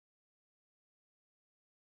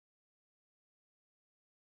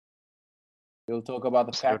We'll talk about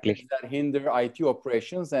the Absolutely. factors that hinder IT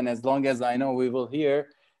operations. And as long as I know, we will hear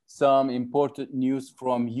some important news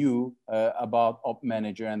from you about Op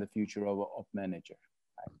Manager and the future of Op Manager.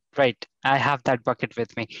 Right. I have that bucket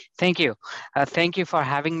with me. Thank you. Thank you for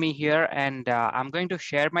having me here. And I'm going to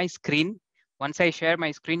share my screen. Once I share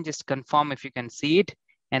my screen, just confirm if you can see it,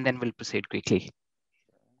 and then we'll proceed quickly.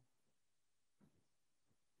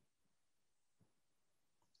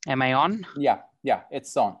 Am I on? Yeah,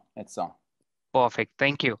 it's on. It's on. Perfect.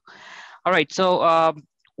 Thank you. All right. So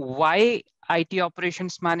why IT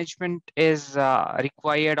operations management is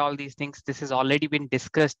required, all these things, this has already been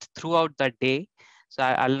discussed throughout the day. So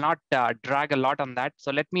I'll not drag a lot on that.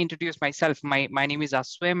 So let me introduce myself. My name is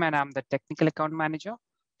Aswim, and I'm the technical account manager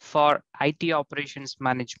for IT operations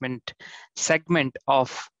management segment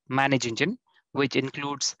of ManageEngine, which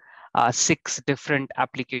includes 6 different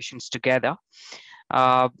applications together.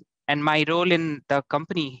 And my role in the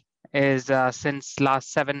company is since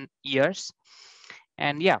last 7 years.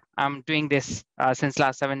 And yeah, I'm doing this since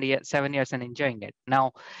last 7 years and enjoying it.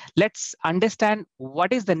 Now, let's understand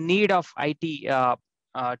what is the need of IT,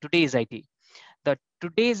 today's IT.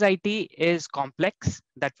 Today's IT is complex,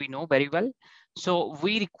 that we know very well. So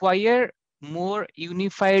we require more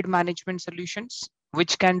unified management solutions,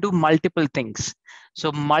 which can do multiple things.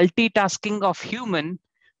 So multitasking of human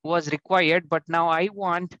was required, but now I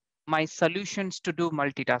want my solutions to do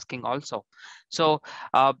multitasking also. So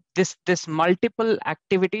this multiple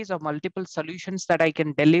activities or multiple solutions that I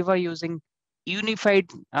can deliver using unified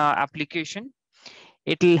application,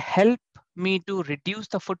 it'll help me to reduce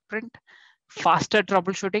the footprint, faster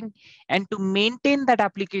troubleshooting, and to maintain that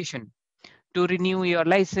application, to renew your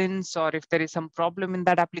license, or if there is some problem in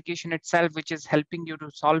that application itself, which is helping you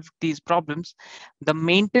to solve these problems, the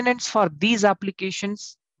maintenance for these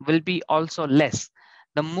applications will be also less.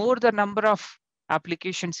 The more the number of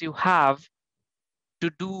applications you have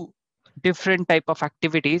to do different type of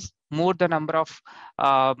activities, more the number of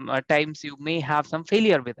times you may have some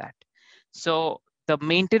failure with that. So the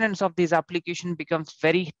maintenance of these applications becomes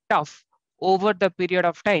very tough over the period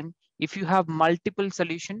of time if you have multiple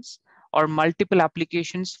solutions or multiple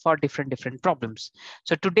applications for different problems.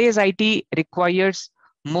 So today's IT requires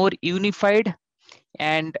more unified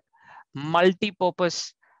and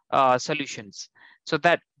multi-purpose solutions. So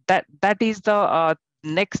that is the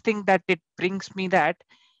next thing that it brings me, that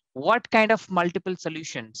what kind of multiple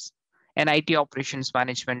solutions an IT operations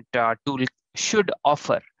management tool should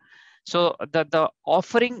offer. So the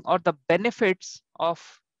offering or the benefits of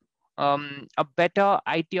a better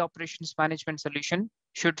IT operations management solution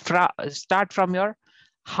should start from your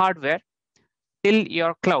hardware till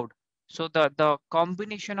your cloud. So the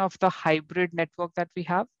combination of the hybrid network that we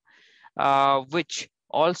have, which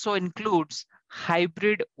also includes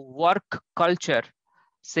hybrid work culture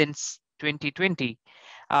since 2020.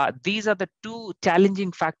 These are the 2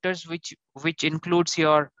 challenging factors which includes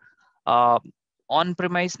your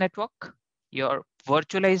on-premise network, your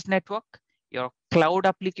virtualized network, your cloud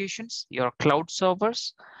applications, your cloud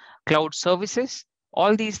servers, cloud services.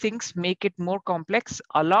 All these things make it more complex.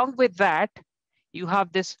 Along with that, you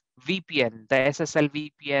have this VPN, the SSL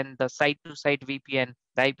VPN, the site-to-site VPN,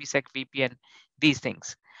 the IPsec VPN, these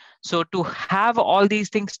things. So to have all these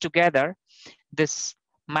things together, this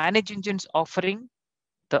ManageEngine's offering,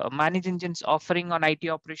 the ManageEngine's offering on IT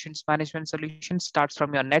operations management solution starts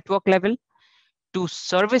from your network level to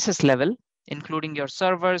services level, including your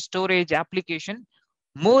server, storage, application.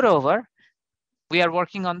 Moreover, we are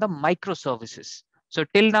working on the microservices. So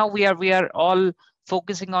till now, we are all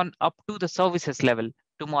focusing on up to the services level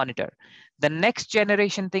to monitor. The next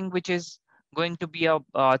generation thing, which is going to be a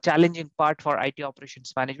challenging part for IT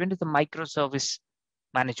operations management, is the microservice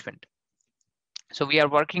management. So we are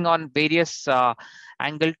working on various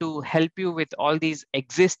angle to help you with all these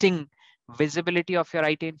existing visibility of your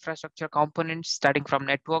IT infrastructure components, starting from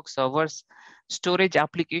network, servers, storage,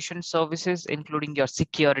 application services, including your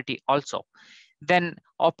security also. Then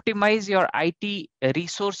optimize your IT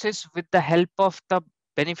resources with the help of the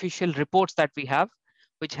beneficial reports that we have,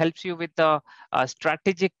 which helps you with the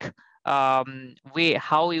strategic way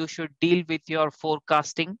how you should deal with your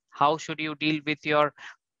forecasting, how should you deal with your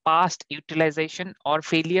past utilization or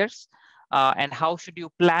failures, and how should you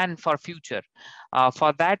plan for future.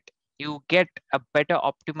 For that, you get a better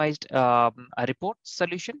optimized report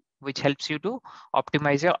solution, which helps you to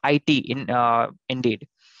optimize your IT indeed.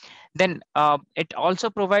 Then it also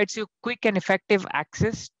provides you quick and effective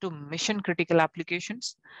access to mission critical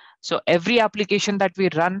applications. So every application that we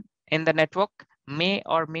run in the network may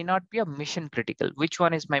or may not be a mission critical. Which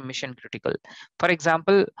one is my mission critical? For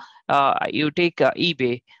example, you take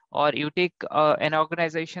eBay or you take an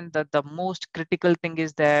organization that the most critical thing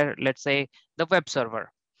is there, let's say the web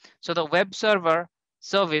server. So the web server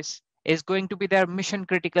service is going to be their mission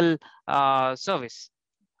critical service,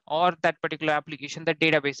 or that particular application, the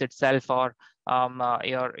database itself, or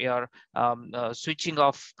your switching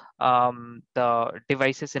off the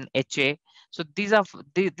devices in HA. So these are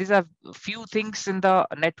few things in the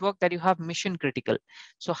network that you have mission critical.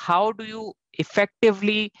 So how do you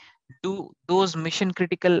effectively do those mission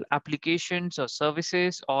critical applications or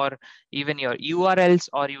services, or even your URLs,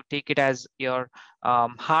 or you take it as your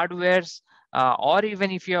hardwares, or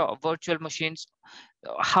even if your virtual machines,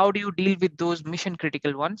 how do you deal with those mission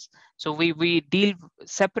critical ones? So we deal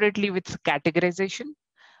separately with categorization,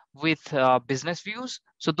 with business views.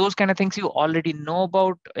 So those kind of things you already know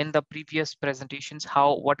about in the previous presentations,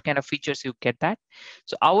 what kind of features you get that.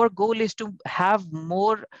 So our goal is to have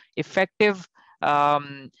more effective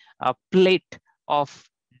plate of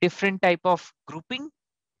different type of grouping,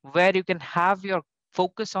 where you can have your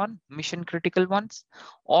focus on mission critical ones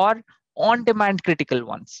or on demand critical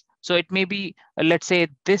ones. So it may be, let's say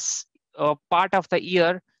this part of the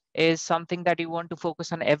year is something that you want to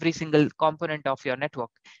focus on every single component of your network.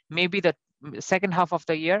 Maybe the second half of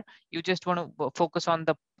the year, you just want to focus on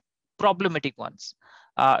the problematic ones.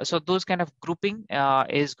 So those kind of grouping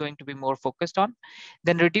is going to be more focused on.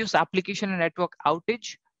 Then reduce application and network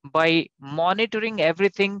outage by monitoring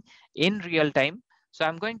everything in real time. So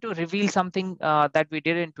I'm going to reveal something that we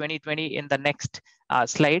did in 2020 in the next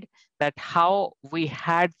slide, that how we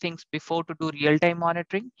had things before to do real-time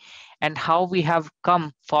monitoring, and how we have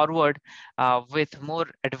come forward with more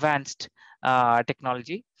advanced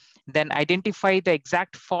technology. Then identify the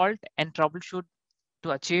exact fault and troubleshoot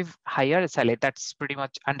to achieve higher SLA. That's pretty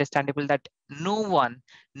much understandable that no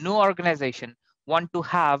organization want to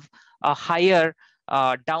have a higher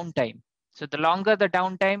downtime. So the longer the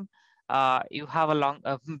downtime, you have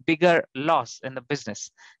a bigger loss in the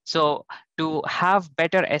business. So to have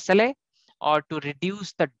better SLA, or to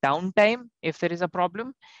reduce the downtime if there is a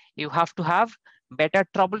problem, you have to have better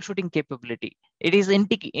troubleshooting capability. It is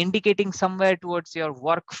indicating somewhere towards your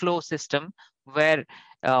workflow system, where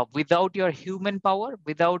without your human power,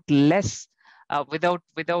 without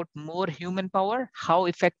more human power, how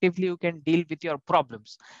effectively you can deal with your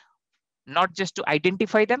problems, not just to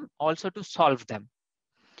identify them, also to solve them.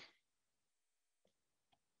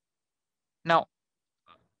 Now,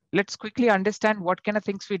 let's quickly understand what kind of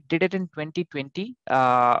things we did it in 2020,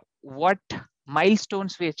 what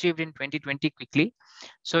milestones we achieved in 2020 quickly.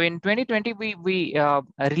 So in 2020, we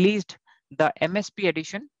released the MSP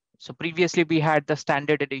edition. So previously we had the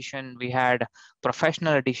standard edition, we had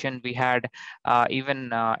professional edition, we had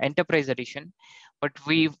even enterprise edition, but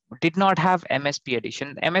we did not have MSP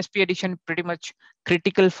edition. MSP edition pretty much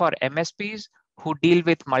critical for MSPs who deal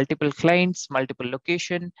with multiple clients, multiple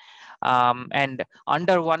location, and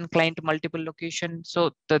under one client, multiple location.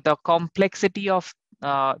 So the complexity of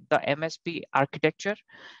the MSP architecture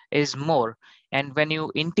is more. And when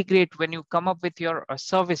you integrate, when you come up with your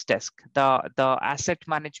service desk, the asset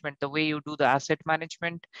management, the way you do the asset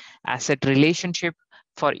management, asset relationship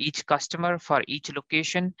for each customer, for each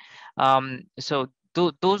location. So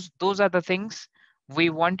those are the things we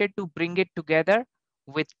wanted to bring it together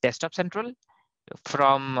with Desktop Central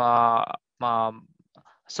from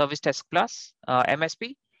Service Desk Plus,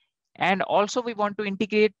 MSP. And also we want to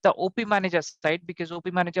integrate the OP Manager side, because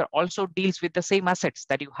OP Manager also deals with the same assets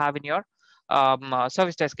that you have in your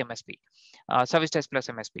Service Desk MSP, Service Desk Plus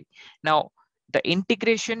MSP. Now, the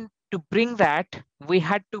integration, to bring that, we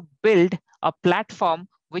had to build a platform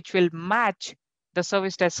which will match the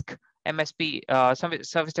Service Desk MSP,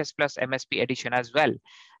 Service Desk Plus MSP edition as well.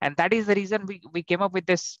 And that is the reason we came up with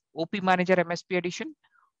this OP Manager MSP edition,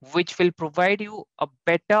 which will provide you a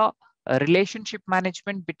better relationship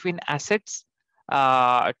management between assets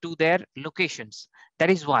to their locations. That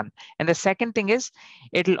is one. And the second thing is,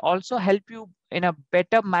 it will also help you in a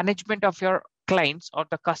better management of your clients or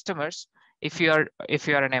the customers if you are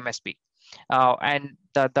an MSP. And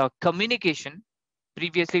the communication,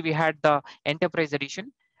 previously we had the enterprise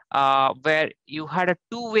edition, where you had a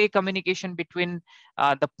two-way communication between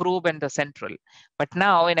the probe and the central. But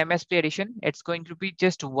now in MSP edition, it's going to be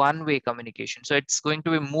just one-way communication. So it's going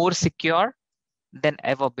to be more secure than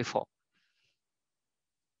ever before.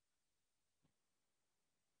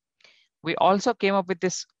 We also came up with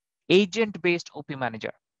this agent-based OP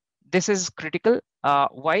Manager. This is critical.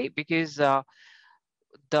 Why? Because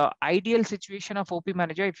the ideal situation of OP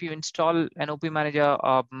Manager, if you install an OP Manager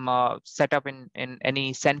setup in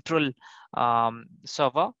any central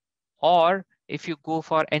server, or if you go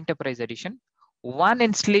for enterprise edition, One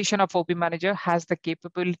installation of OP Manager has the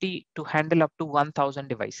capability to handle up to 1,000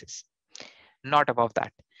 devices, not above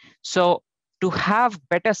that. So to have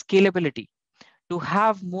better scalability, to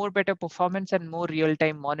have more better performance and more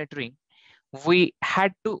real-time monitoring, we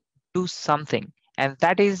had to do something. And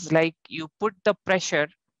that is like you put the pressure,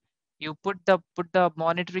 you put the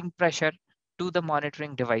monitoring pressure to the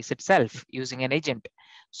monitoring device itself using an agent.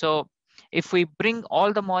 So if we bring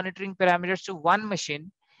all the monitoring parameters to one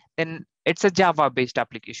machine, then it's a Java based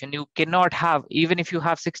application. You cannot have, even if you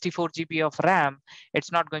have 64 GB of RAM,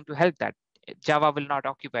 it's not going to help that. Java will not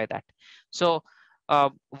occupy that. So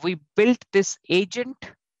we built this agent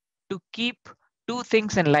to keep two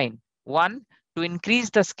things in line. One, to increase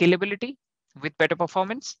the scalability with better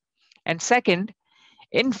performance. And second,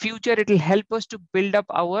 in future, it will help us to build up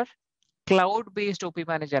our cloud-based OP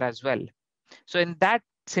Manager as well. So in that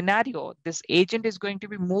scenario, this agent is going to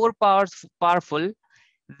be more powerful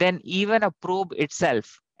than even a probe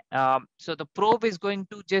itself. So the probe is going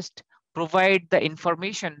to just provide the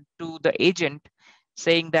information to the agent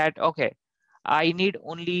saying that, okay, I need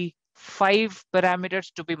only 5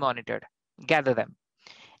 parameters to be monitored, gather them.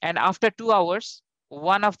 And after 2 hours,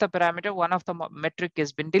 one of the metric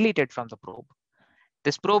has been deleted from the probe.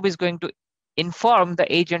 This probe is going to inform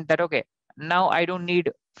the agent that, okay, now I don't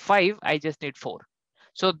need 5, I just need 4.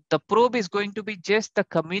 So the probe is going to be just the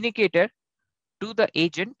communicator to the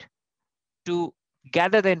agent to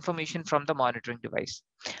gather the information from the monitoring device.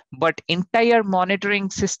 But entire monitoring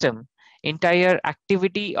system, entire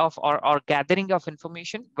activity of or gathering of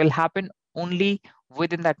information will happen only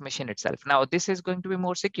within that machine itself. Now, this is going to be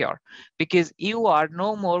more secure because you are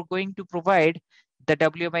no more going to provide the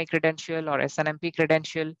WMI credential or SNMP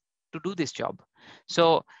credential to do this job.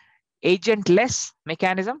 So agentless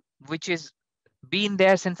mechanism, which is been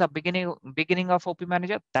there since the beginning of OP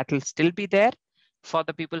Manager, that will still be there for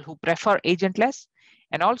the people who prefer agentless.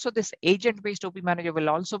 And also this agent-based OP Manager will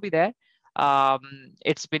also be there.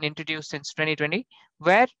 It's been introduced since 2020,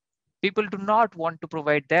 where people do not want to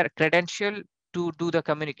provide their credential to do the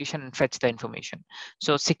communication and fetch the information.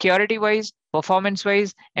 So security-wise,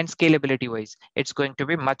 performance-wise, and scalability-wise, it's going to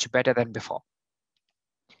be much better than before.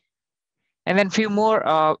 And then few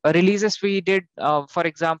more releases we did, for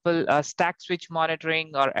example, stack switch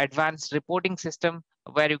monitoring or advanced reporting system,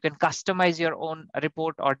 where you can customize your own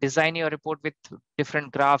report or design your report with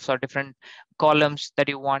different graphs or different columns that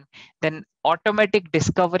you want. Then automatic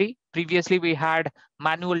discovery. Previously, we had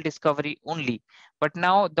manual discovery only, but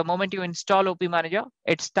now the moment you install OP Manager,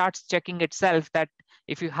 it starts checking itself that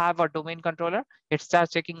if you have a domain controller, it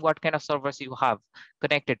starts checking what kind of servers you have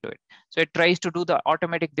connected to it. So it tries to do the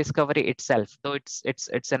automatic discovery itself, though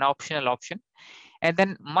it's an optional option. And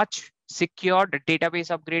then much secured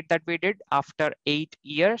database upgrade that we did after 8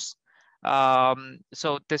 years.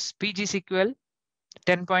 So this PGSQL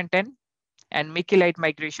 10.10 and Mickey-Lite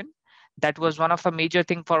migration, that was one of the major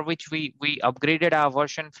thing for which we upgraded our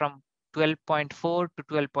version from 12.4 to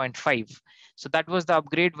 12.5. So that was the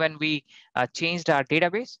upgrade when we changed our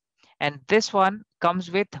database. And this one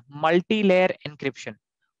comes with multi-layer encryption.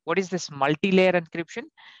 What is this multi-layer encryption?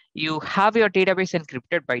 You have your database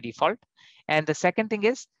encrypted by default. And the second thing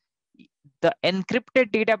is the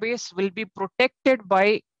encrypted database will be protected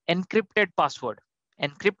by encrypted password.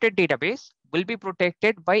 Encrypted database will be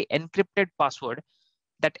protected by encrypted password.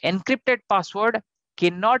 That encrypted password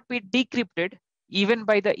cannot be decrypted even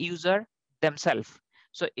by the user themselves.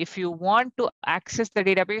 So if you want to access the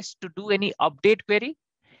database to do any update query,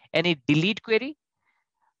 any delete query,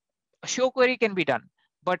 show query can be done,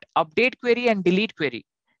 but update query and delete query,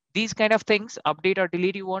 these kind of things, update or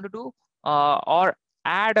delete you want to do, or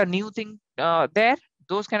add a new thing there,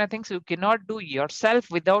 those kind of things you cannot do yourself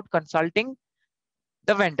without consulting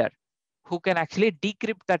the vendor who can actually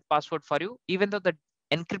decrypt that password for you, even though the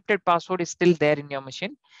encrypted password is still there in your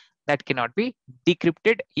machine, that cannot be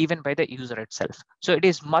decrypted even by the user itself. So it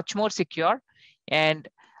is much more secure, and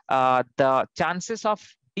the chances of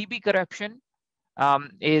DB corruption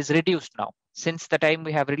is reduced now. Since the time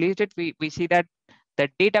we have released it, we see that the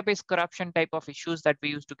database corruption type of issues that we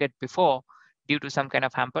used to get before due to some kind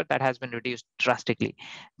of hamper, that has been reduced drastically.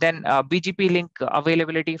 Then BGP link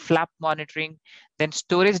availability, flap monitoring, then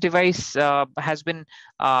storage device has been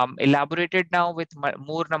elaborated now with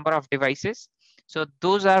more number of devices. So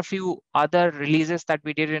those are a few other releases that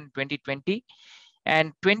we did in 2020.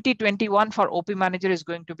 And 2021 for OP Manager is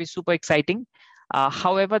going to be super exciting.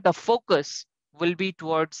 However, the focus will be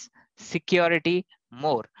towards security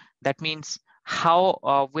more. That means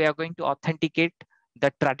how we are going to authenticate.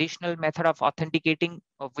 The traditional method of authenticating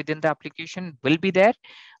within the application will be there,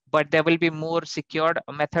 but there will be more secured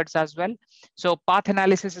methods as well. So path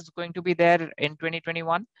analysis is going to be there in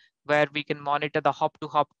 2021, where we can monitor the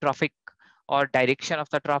hop-to-hop traffic or direction of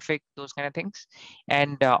the traffic, those kind of things.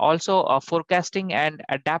 And also forecasting and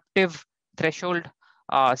adaptive threshold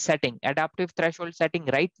setting. Adaptive threshold setting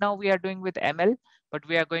right now we are doing with ML, but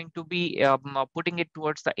we are going to be putting it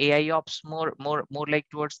towards the AI ops, more like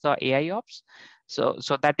towards the AI ops. So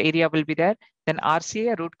that area will be there. Then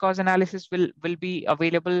RCA, root cause analysis, will be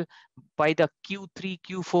available by the Q3,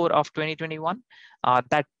 Q4 of 2021.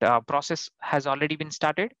 That process has already been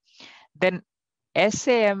started. Then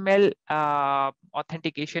SAML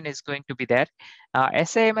authentication is going to be there.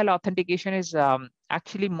 SAML authentication is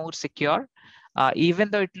actually more secure,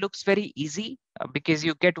 even though it looks very easy, because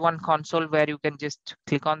you get one console where you can just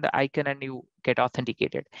click on the icon and you get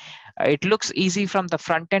authenticated. It looks easy from the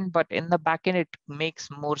front end, but in the back end, it makes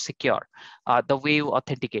more secure the way you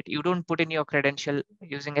authenticate. You don't put in your credential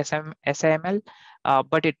using SAML,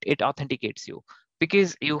 but it authenticates you,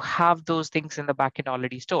 because you have those things in the backend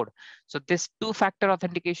already stored. So this two-factor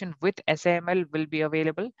authentication with SAML will be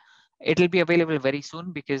available. It will be available very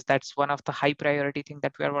soon, because that's one of the high priority thing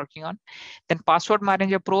that we are working on. Then Password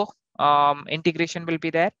Manager Pro integration will be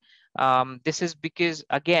there. This is because,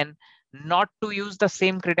 again, not to use the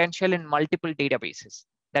same credential in multiple databases.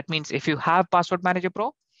 That means if you have Password Manager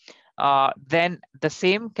Pro, then the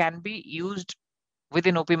same can be used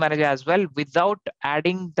within OP Manager as well, without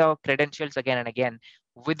adding the credentials again and again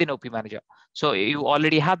within OP Manager. So you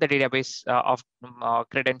already have the database of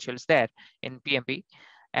credentials there in PMP,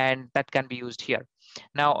 and that can be used here.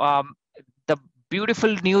 Now, the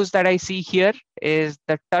beautiful news that I see here is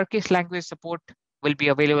the Turkish language support will be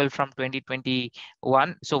available from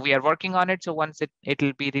 2021. So we are working on it. So once it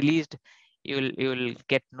will be released, you'll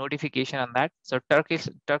get notification on that. So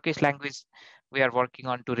Turkish language, we are working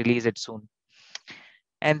on to release it soon.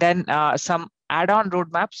 And then some add-on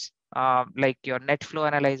roadmaps, like your NetFlow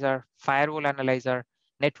Analyzer, Firewall Analyzer,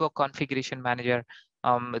 Network Configuration Manager,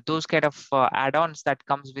 those kind of add-ons that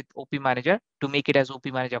comes with OP Manager to make it as OP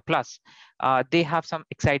Manager Plus. They have some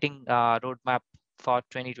exciting roadmap for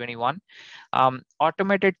 2021.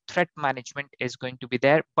 Automated threat management is going to be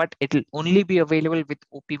there, but it will only be available with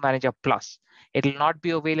OP Manager Plus. It will not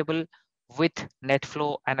be available with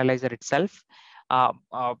NetFlow Analyzer itself,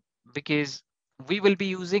 because we will be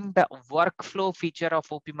using the workflow feature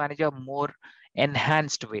of OP Manager more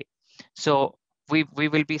enhanced way. So we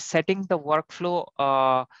will be setting the workflow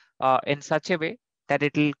in such a way that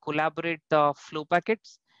it will collaborate the flow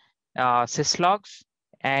packets, syslogs,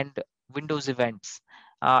 and Windows events.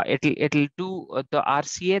 It'll do the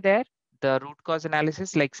RCA there, the root cause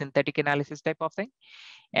analysis, like synthetic analysis type of thing.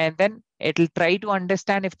 And then it'll try to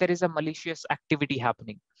understand if there is a malicious activity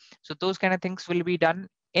happening. So those kind of things will be done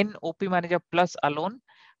in OP Manager Plus alone.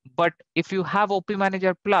 But if you have OP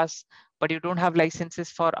Manager Plus, but you don't have licenses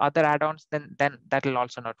for other add-ons, then that will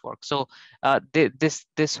also not work. So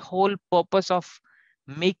this whole purpose of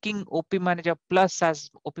making OP Manager Plus as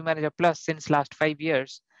OP Manager Plus since last 5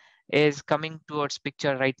 years is coming towards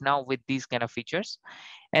picture right now with these kind of features.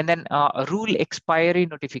 And then rule expiry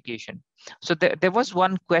notification. So there was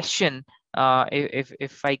one question,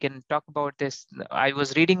 if I can talk about this. I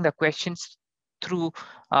was reading the questions through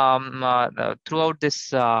throughout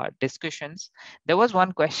this discussions. There was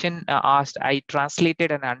one question asked. I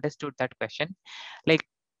translated and understood that question. Like,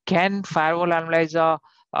 can Firewall Analyzer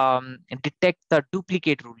detect the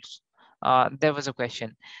duplicate rules? There was a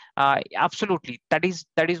question. Absolutely, that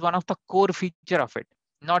is one of the core feature of it.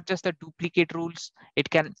 Not just the duplicate rules, it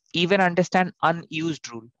can even understand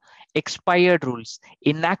unused rule, expired rules,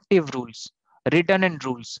 inactive rules, redundant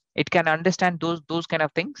rules. It can understand those kind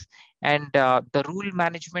of things. And the rule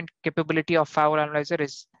management capability of Firewall Analyzer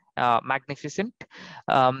is magnificent.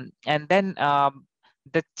 And then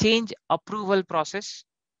the change approval process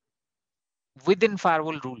within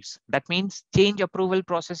firewall rules. That means change approval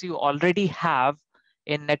process you already have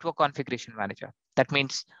in Network Configuration Manager. That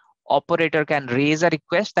means operator can raise a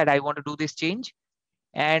request that I want to do this change,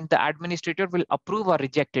 and the administrator will approve or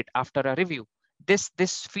reject it after a review. This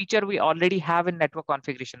feature we already have in Network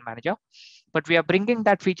Configuration Manager, but we are bringing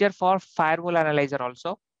that feature for Firewall Analyzer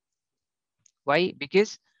also. Why?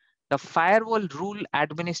 Because the firewall rule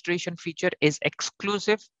administration feature is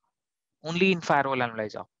exclusive only in Firewall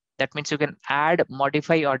Analyzer. That means you can add,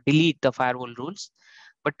 modify, or delete the firewall rules.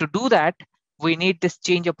 But to do that, we need this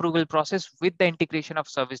change approval process with the integration of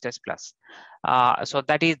Service Desk Plus. So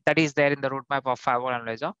that is there in the roadmap of Firewall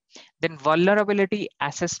Analyzer. Then vulnerability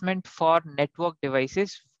assessment for network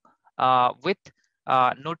devices with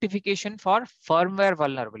notification for firmware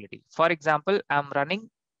vulnerability. For example, I'm running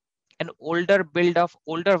an older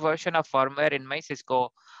version of firmware in my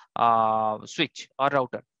Cisco switch or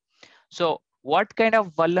router. So what kind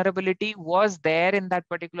of vulnerability was there in that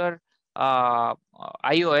particular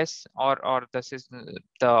iOS or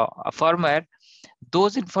the firmware?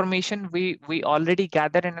 Those information we already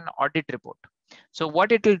gather in an audit report. So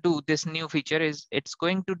what it will do, this new feature, is it's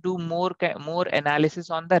going to do more analysis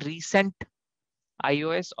on the recent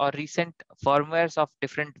iOS or recent firmwares of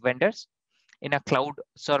different vendors in a cloud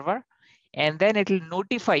server, and then it will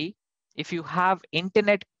notify if you have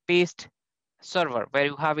internet-based server where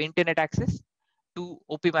you have internet access to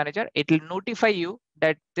OP Manager. It will notify you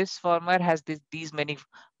that this firmware has these many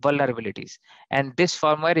vulnerabilities, and this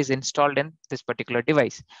firmware is installed in this particular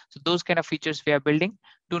device. So those kind of features we are building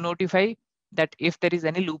to notify that if there is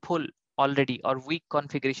any loophole already or weak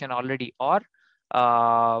configuration already or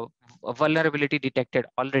vulnerability detected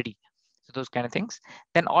already. So those kind of things.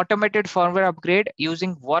 Then automated firmware upgrade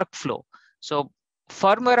using workflow. So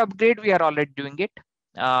firmware upgrade, we are already doing it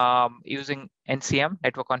using NCM,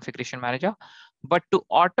 Network Configuration Manager. But to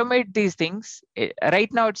automate these things,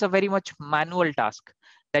 right now it's a very much manual task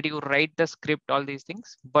that you write the script, all these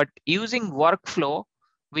things. But using workflow,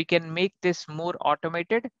 we can make this more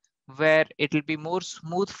automated, where it will be more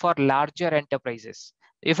smooth for larger enterprises.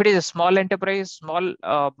 If it is a small enterprise, small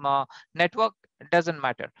network, it doesn't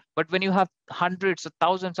matter. But when you have hundreds or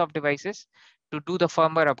thousands of devices, to do the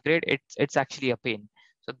firmware upgrade, it's actually a pain.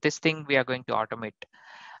 So this thing we are going to automate.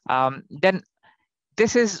 Then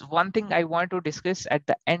this is one thing I want to discuss at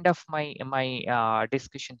the end of my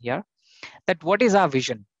discussion here, that what is our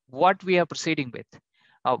vision, what we are proceeding with.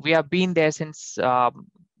 We have been there since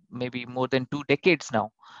maybe more than 2 decades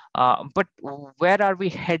now, but where are we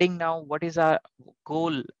heading now? What is our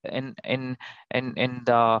goal in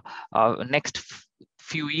the next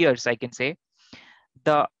few years? I can say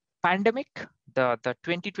the pandemic, the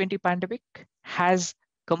 2020 pandemic has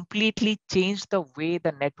completely changed the way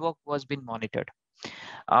the network was being monitored.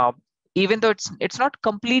 Even though it's not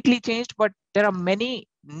completely changed, but there are many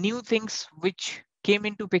new things which came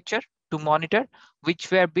into picture to monitor,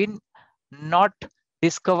 which were been not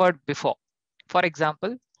discovered before. For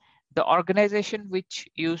example, the organization which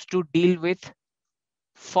used to deal with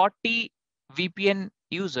 40 VPN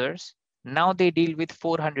users, now they deal with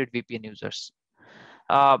 400 VPN users.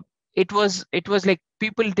 It was like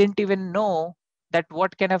people didn't even know that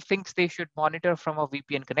what kind of things they should monitor from a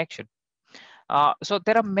VPN connection. So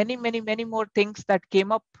there are many more things that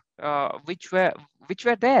came up, which were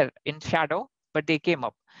there in shadow, but they came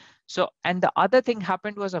up. So, and the other thing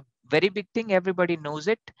happened was a very big thing. Everybody knows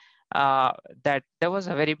it, that there was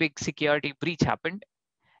a very big security breach happened,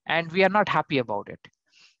 and we are not happy about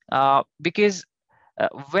it, because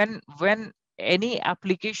when any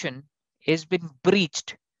application has been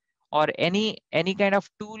breached, or any kind of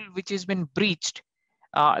tool which has been breached,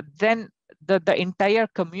 then the entire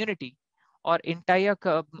community or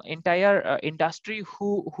entire industry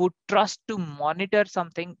who trust to monitor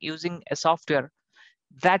something using a software,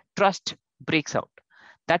 that trust breaks out.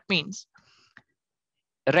 That means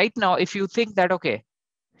right now, if you think that, okay,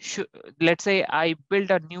 let's say I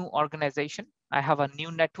build a new organization, I have a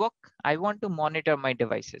new network, I want to monitor my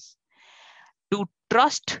devices. To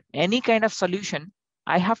trust any kind of solution,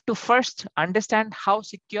 I have to first understand how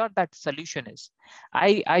secure that solution is.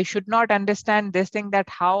 I should not understand this thing, that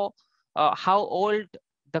how old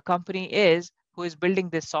the company is who is building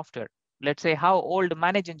this software. Let's say how old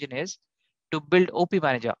ManageEngine is to build OP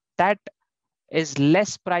Manager. That is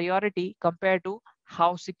less priority compared to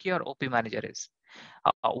how secure OP Manager is.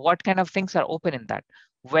 What kind of things are open in that,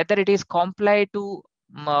 whether it is comply to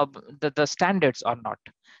the standards or not.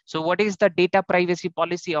 So what is the data privacy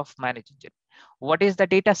policy of ManageEngine? What is the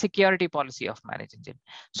data security policy of ManageEngine?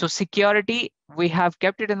 So security, we have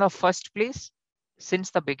kept it in the first place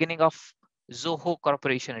since the beginning of Zoho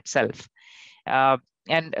Corporation itself.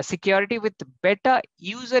 And security with better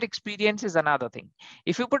user experience is another thing.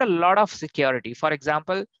 If you put a lot of security, for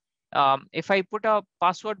example, if I put a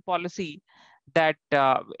password policy that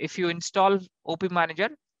if you install OP Manager,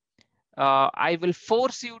 I will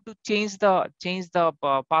force you to change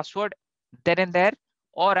the password then and there,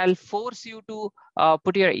 or I'll force you to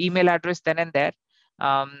put your email address then and there.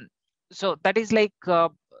 So that is like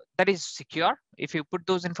that is secure. If you put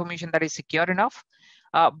those information, that is secure enough.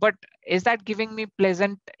 But is that giving me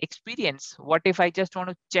pleasant experience? What if I just want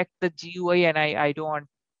to check the GUI and I don't want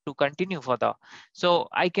to continue further? So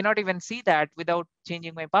I cannot even see that without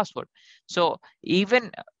changing my password. So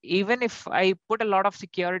even if I put a lot of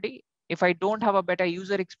security, if I don't have a better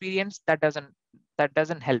user experience, that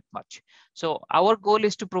doesn't help much. So our goal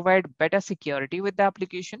is to provide better security with the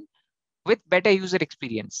application, with better user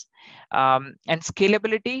experience, and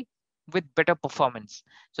scalability with better performance.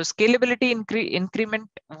 So scalability increment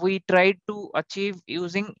we tried to achieve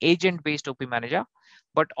using agent-based OP Manager,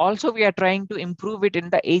 but also we are trying to improve it in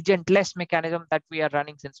the agentless mechanism that we are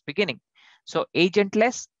running since beginning. So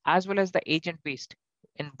agentless as well as the agent-based.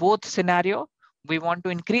 In both scenario, we want to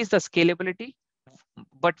increase the scalability,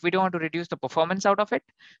 but we don't want to reduce the performance out of it.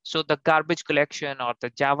 So the garbage collection or the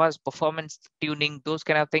Java's performance tuning, those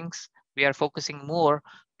kind of things, we are focusing more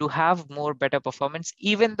to have more better performance,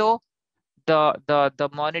 even though the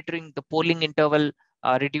monitoring, the polling interval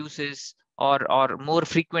reduces, or more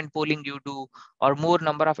frequent polling you do, or more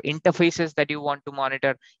number of interfaces that you want to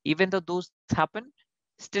monitor, even though those happen,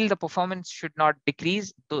 still the performance should not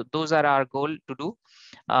decrease. Those are our goal to do.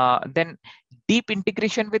 Then deep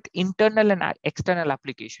integration with internal and external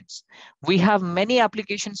applications. We have many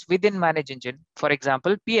applications within ManageEngine, for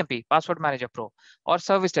example, PMP, Password Manager Pro, or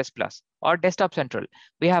Service Test Plus, or Desktop Central.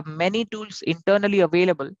 We have many tools internally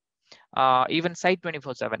available, even Site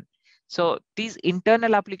 24/7. So these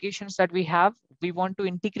internal applications that we have, we want to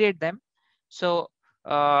integrate them. So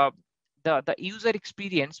the user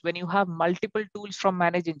experience, when you have multiple tools from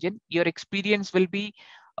ManageEngine, your experience will be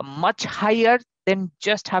much higher than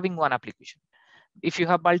just having one application. If you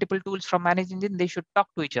have multiple tools from ManageEngine, they should talk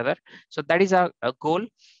to each other. So that is a goal.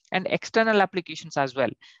 And external applications as well.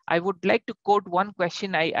 I would like to quote one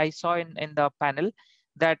question I saw in the panel,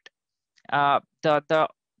 that the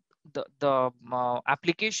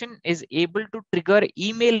application is able to trigger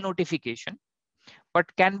email notification, but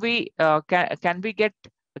can we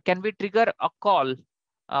trigger a call,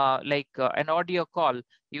 like an audio call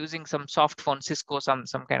using some soft phone, Cisco, some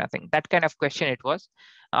kind of thing? That kind of question it was.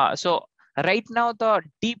 So right now the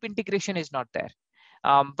deep integration is not there,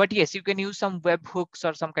 but yes, you can use some web hooks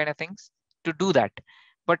or some kind of things to do that.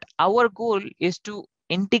 But our goal is to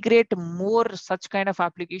integrate more such kind of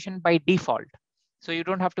application by default, so you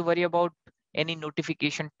don't have to worry about any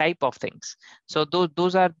notification type of things. So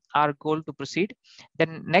those are our goal to proceed.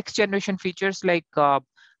 Then next generation features like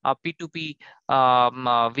P2P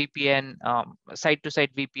VPN,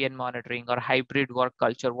 site-to-site VPN monitoring, or hybrid work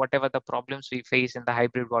culture, whatever the problems we face in the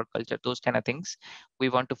hybrid work culture, those kind of things, we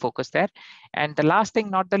want to focus there. And the last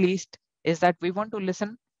thing, not the least, is that we want to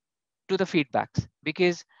listen to the feedbacks,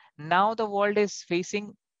 because now the world is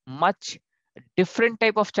facing much different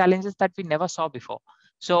type of challenges that we never saw before.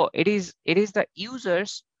 So it is the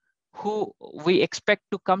users who we expect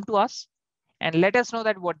to come to us and let us know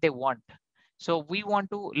that what they want. So we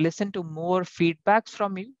want to listen to more feedbacks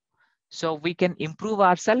from you, so we can improve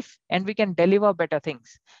ourselves and we can deliver better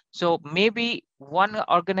things. So maybe one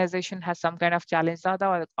organization has some kind of challenge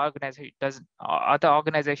the other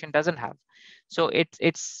organization doesn't have. So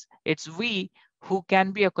it's we who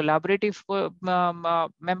can be a collaborative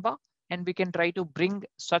member, and we can try to bring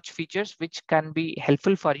such features which can be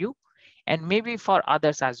helpful for you and maybe for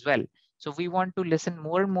others as well. So we want to listen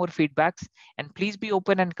more and more feedbacks, and please be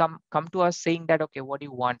open and come to us saying that, okay, what do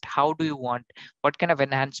you want? How do you want? What kind of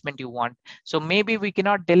enhancement you want? So maybe we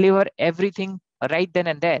cannot deliver everything right then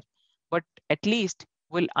and there, but at least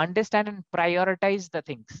we'll understand and prioritize the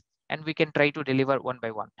things, and we can try to deliver one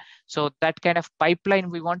by one. So that kind of pipeline,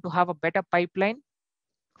 we want to have a better pipeline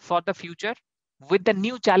for the future with the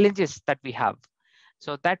new challenges that we have.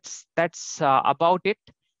 So that's about it.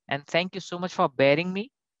 And thank you so much for bearing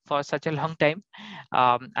me for such a long time.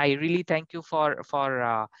 I really thank you for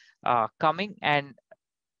coming and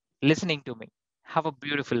listening to me. Have a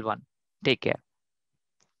beautiful one. Take care.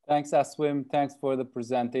 Thanks, Aswim. Thanks for the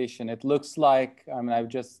presentation. It looks like, I mean, I'm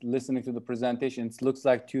just listening to the presentation. It looks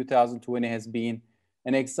like 2020 has been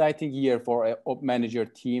an exciting year for Op Manager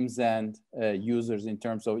teams and users in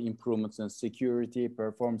terms of improvements in security,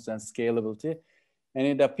 performance, and scalability. And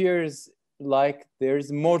it appears like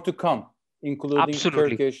there's more to come, including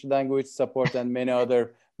Absolutely. Turkish language support and many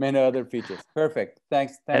other features. Perfect.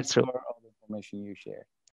 Thanks for all the information you shared.